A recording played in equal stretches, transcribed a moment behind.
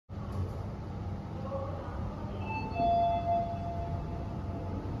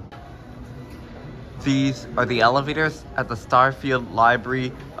These are the elevators at the Starfield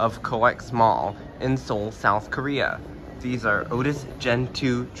Library of COEX Mall in Seoul, South Korea. These are OTIS Gen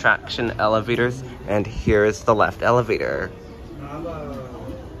 2 traction elevators, and here is the left elevator.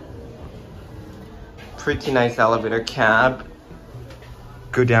 Pretty nice elevator cab.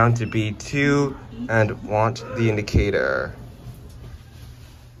 Go down to B2 and want the indicator.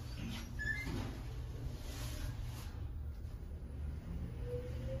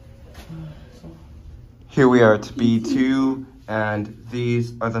 Here we are at B2, and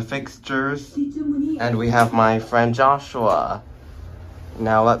these are the fixtures, and we have my friend Joshua.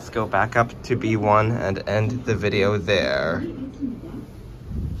 Now let's go back up to B1 and end the video there.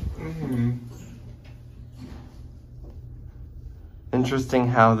 Interesting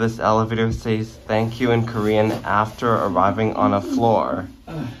how this elevator says thank you in Korean after arriving on a floor,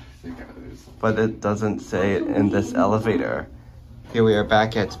 but it doesn't say it in this elevator. Here we are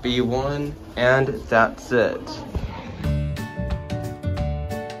back at B1, and that's it.